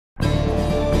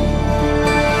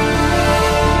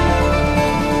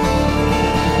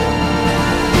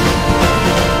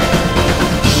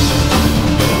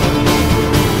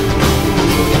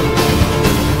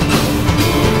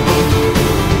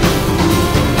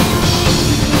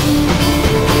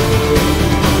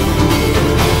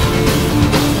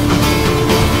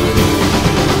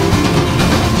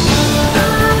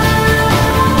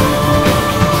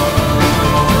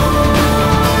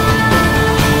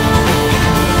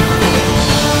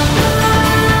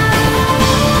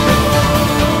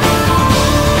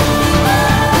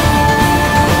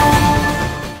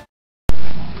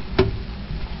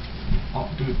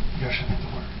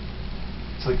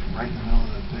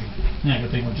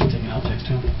Taking outtakes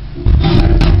too.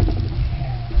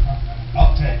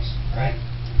 Outtakes, right?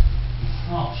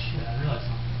 Oh shit! I realized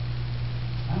something.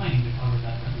 I might need to cover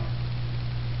that red mark.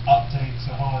 Outtakes,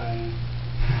 ahoy.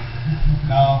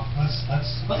 No, let's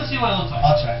just see what it looks like.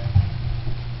 I'll check.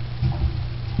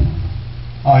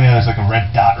 Oh yeah, there's like a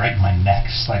red dot right in my neck.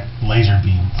 It's like laser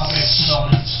beam. Okay, so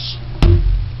hold on.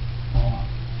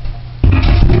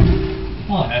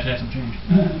 Oh, I have to have some change.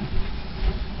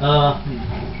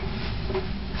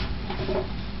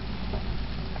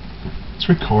 It's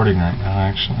recording right now,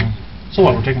 actually. So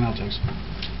what? We're taking outtakes.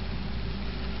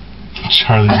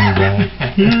 Charlie's in the bag.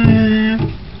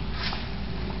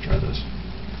 Try this.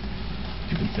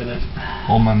 You can fit it.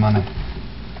 Hold my money.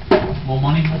 More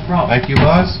money, no problem. Thank you,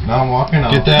 boss. Now I'm walking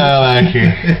out. Get the hell out of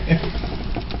here.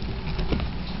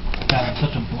 God, I'm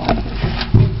such a blind person.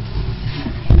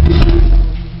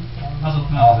 How's it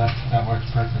Oh, smell? that works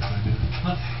perfectly, dude.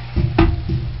 What?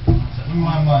 Give me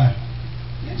my money.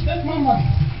 Bitch, that's my money.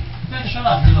 Man, shut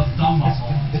up. You're the dumb muscle.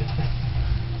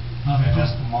 Okay,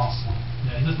 Just the muscle.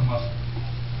 Yeah, he's just a muscle.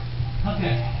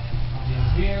 Okay. I'll do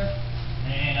it here.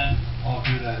 And... Oh,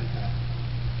 do that.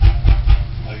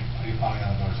 Like, are you pounding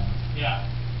on the door or something? yeah.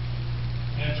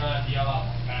 And try not to yell out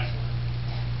the password.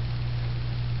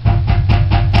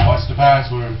 What's the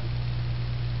password?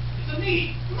 It's a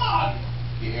me. Come on.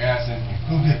 Get your ass in here.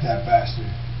 Go get that bastard.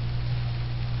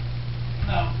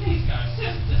 Now, please, guys.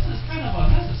 This is kind of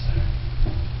unnecessary.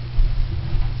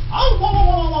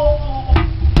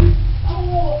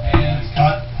 And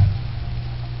cut.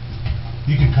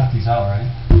 You can cut these out, right?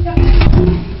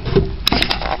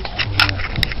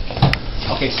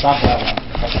 Okay, stop that one.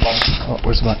 Press the button. Oh,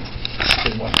 where's the button?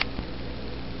 Good one.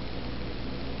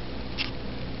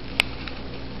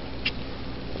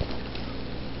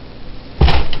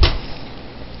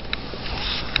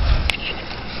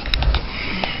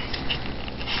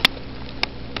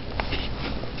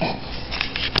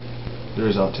 There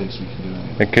is outtakes we can do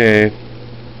anyway. Okay.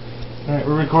 Alright,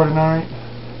 we're recording alright?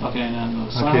 Okay, and then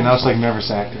the silence. Okay, now it's like nervous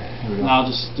actor. Here we go. Now I'll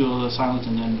just do the silence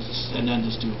and then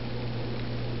just do.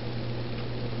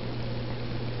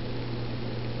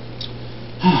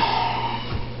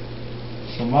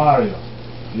 So Mario,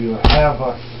 do you have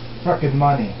a frickin'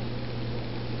 money?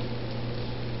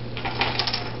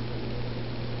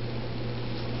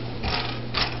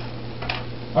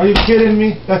 Are you kidding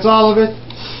me? That's all of it?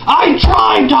 I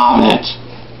tried, damn it!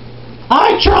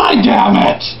 I tried, damn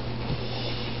it!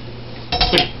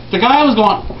 The guy was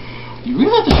going, you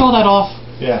really have to show that off?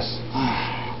 Yes.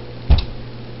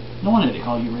 No wonder they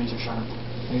call you razor sharp.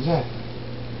 Exactly.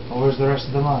 Well, where's the rest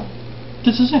of the money?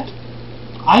 This is it.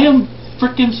 I am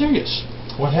freaking serious.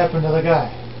 What happened to the guy?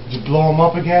 Did you blow him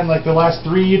up again like the last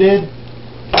 3 you did?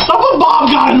 Someone Bob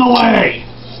got in the way!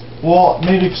 Well,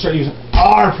 maybe you could start using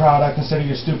our product instead of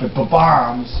your stupid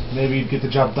bombs. Maybe you'd get the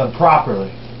job done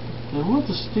properly. They would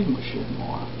distinguish it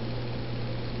more.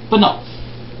 But no.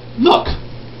 Look,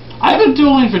 I've been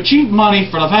doing for cheap money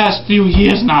for the past few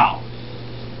years now.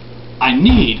 I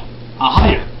need a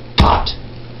higher cut.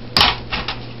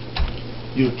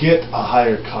 You get a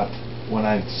higher cut when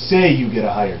I say you get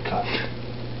a higher cut.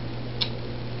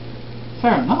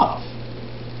 Fair enough.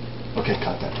 Okay,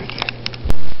 cut that right there.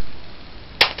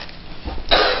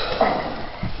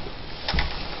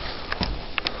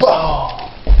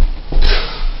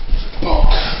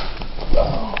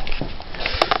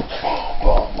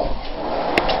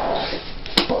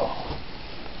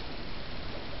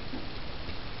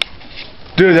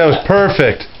 Dude, that was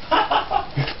perfect.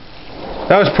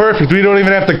 That was perfect. We don't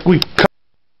even have to.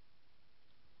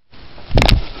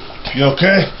 You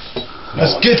okay?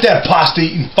 Let's get that pasta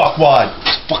eating fuckwad.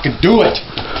 Let's fucking do it.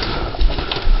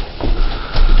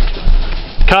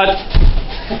 Cut.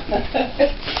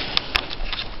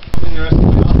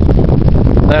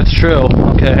 That's true.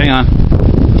 Okay, hang on.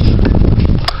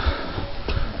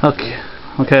 Okay.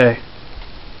 Okay.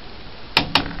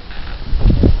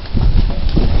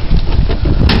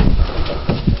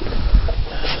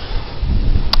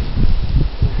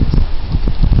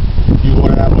 You go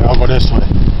that way, I'll go this way.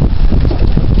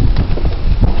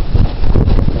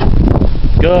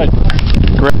 Good.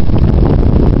 Great.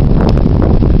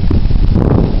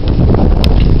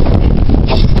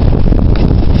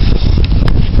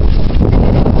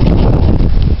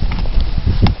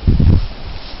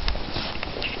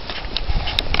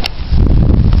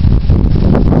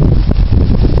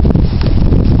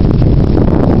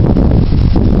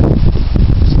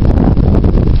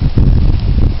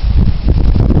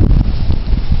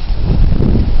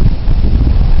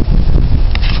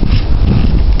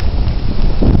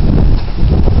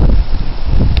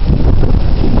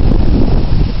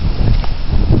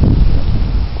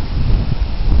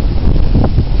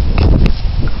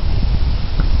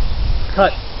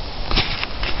 Cut.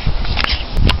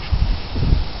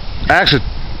 Action.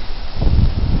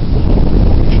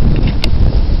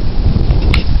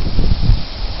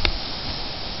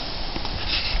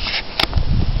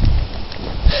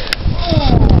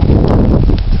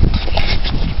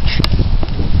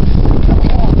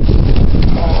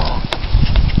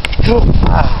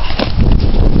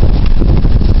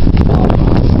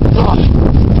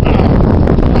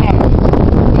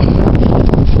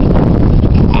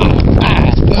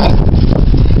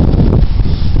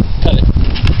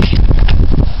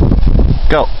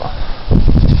 Go.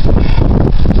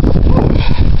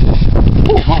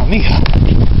 Oh, mamma mia.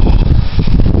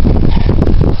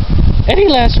 Eddie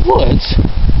Last Woods?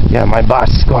 Yeah, my boss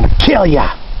is gonna kill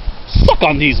ya. Suck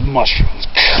on these mushrooms.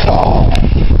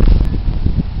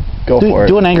 Go for it.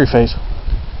 Do an angry face.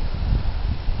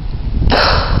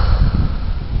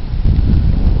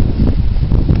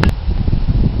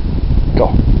 Go.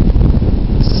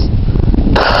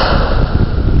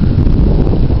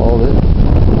 Hold it.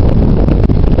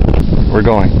 We're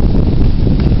going.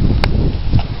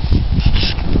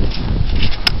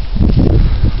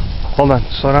 Hold on.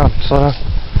 Slow down. Slow down.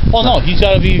 Well, no, you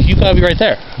gotta be right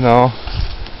there. No.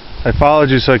 I followed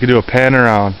you so I could do a pan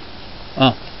around.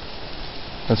 Oh.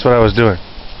 That's what I was doing.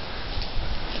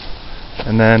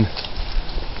 And then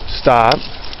stop.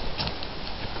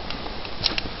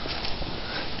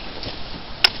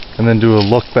 And then do a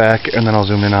look back, and then I'll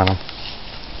zoom in on them.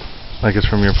 Like it's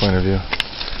from your point of view.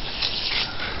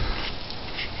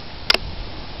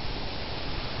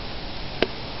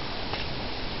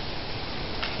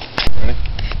 Ready?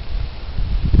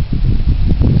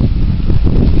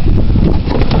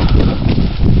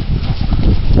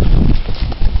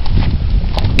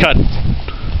 Cut.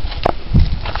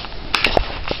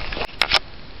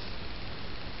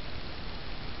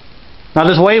 Now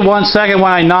just wait 1 second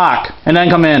when I knock, and then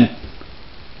come in.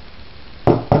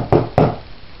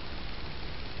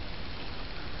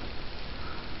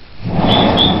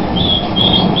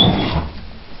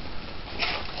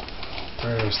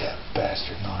 Where's that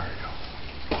bastard Mario?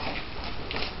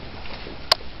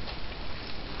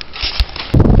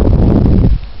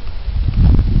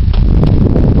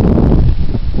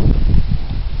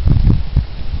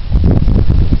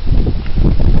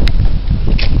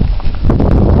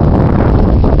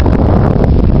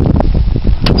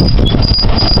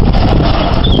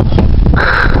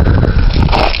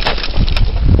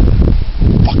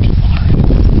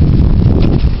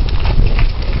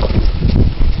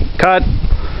 Cut.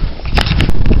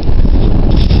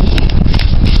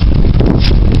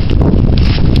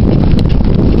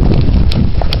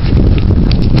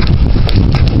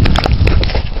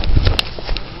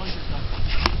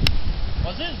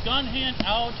 Was his gun hand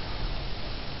out?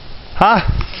 Huh?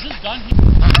 Was his gun hand?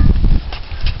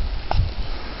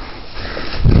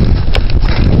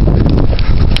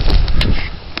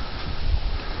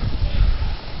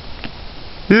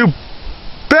 You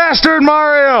bastard,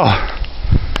 Mario!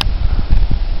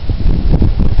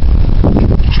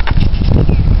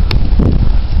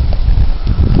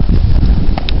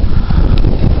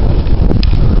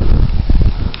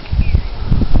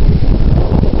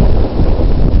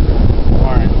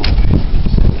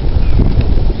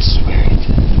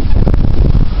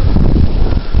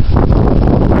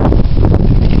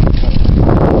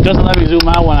 Doesn't let me zoom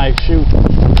out when I shoot.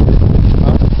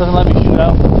 Doesn't let me shoot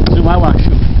out. Zoom out when I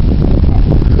shoot.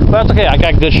 But that's okay, I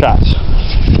got good shots.